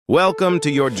Welcome to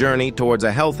your journey towards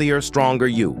a healthier, stronger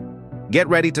you. Get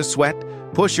ready to sweat,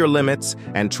 push your limits,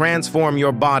 and transform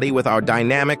your body with our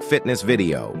dynamic fitness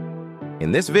video.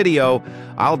 In this video,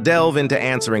 I'll delve into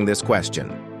answering this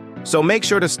question. So make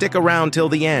sure to stick around till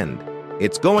the end.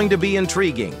 It's going to be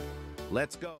intriguing.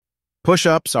 Let's go.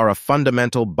 Push-ups are a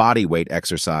fundamental body weight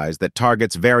exercise that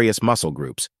targets various muscle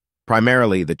groups,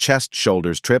 primarily the chest,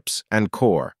 shoulders, triceps, and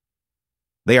core.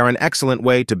 They are an excellent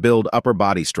way to build upper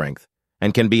body strength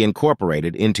and can be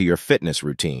incorporated into your fitness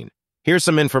routine. Here's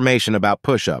some information about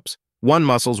push-ups. One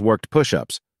muscles worked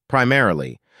push-ups,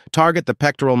 primarily. Target the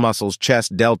pectoral muscles,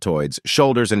 chest, deltoids,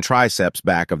 shoulders, and triceps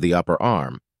back of the upper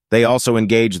arm. They also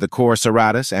engage the core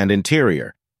serratus and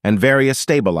interior, and various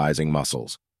stabilizing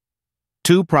muscles.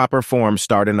 Two proper forms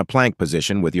start in a plank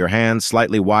position with your hands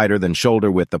slightly wider than shoulder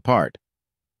width apart.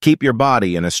 Keep your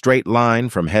body in a straight line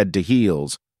from head to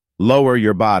heels. Lower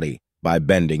your body by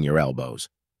bending your elbows.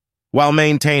 While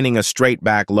maintaining a straight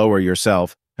back, lower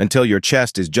yourself until your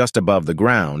chest is just above the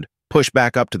ground. Push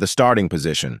back up to the starting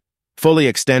position. Fully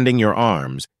extending your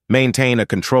arms, maintain a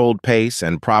controlled pace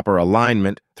and proper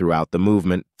alignment throughout the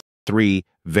movement. 3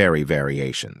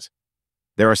 variations.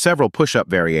 There are several push-up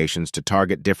variations to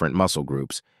target different muscle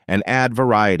groups and add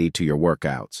variety to your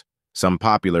workouts. Some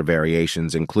popular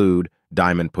variations include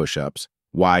diamond push-ups,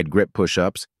 wide grip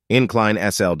push-ups, incline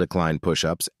SL decline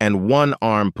push-ups, and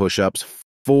one-arm push-ups.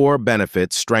 4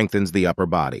 benefits: strengthens the upper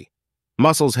body.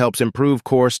 Muscles helps improve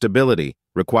core stability,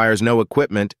 requires no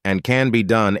equipment, and can be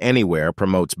done anywhere,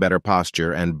 promotes better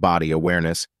posture and body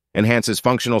awareness, enhances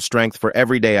functional strength for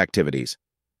everyday activities.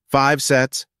 5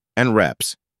 sets and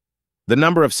reps. The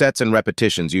number of sets and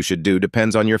repetitions you should do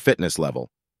depends on your fitness level,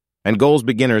 and goals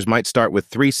beginners might start with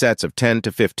 3 sets of 10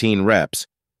 to 15 reps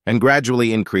and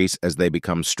gradually increase as they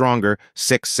become stronger.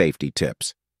 6 safety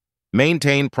tips.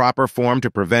 Maintain proper form to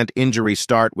prevent injury.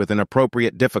 Start with an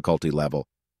appropriate difficulty level.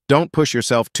 Don't push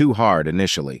yourself too hard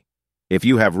initially. If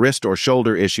you have wrist or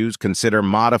shoulder issues, consider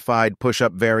modified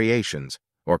push-up variations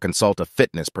or consult a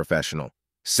fitness professional.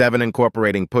 7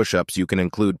 incorporating push-ups. You can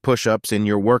include push-ups in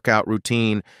your workout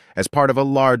routine as part of a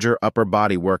larger upper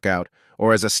body workout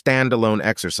or as a standalone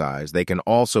exercise. They can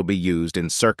also be used in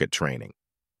circuit training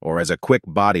or as a quick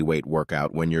body weight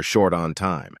workout when you're short on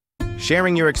time.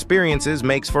 Sharing your experiences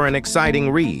makes for an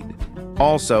exciting read.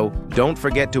 Also, don't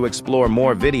forget to explore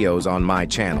more videos on my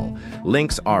channel.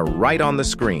 Links are right on the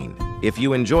screen. If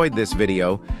you enjoyed this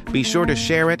video, be sure to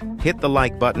share it, hit the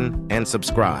like button, and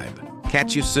subscribe.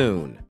 Catch you soon.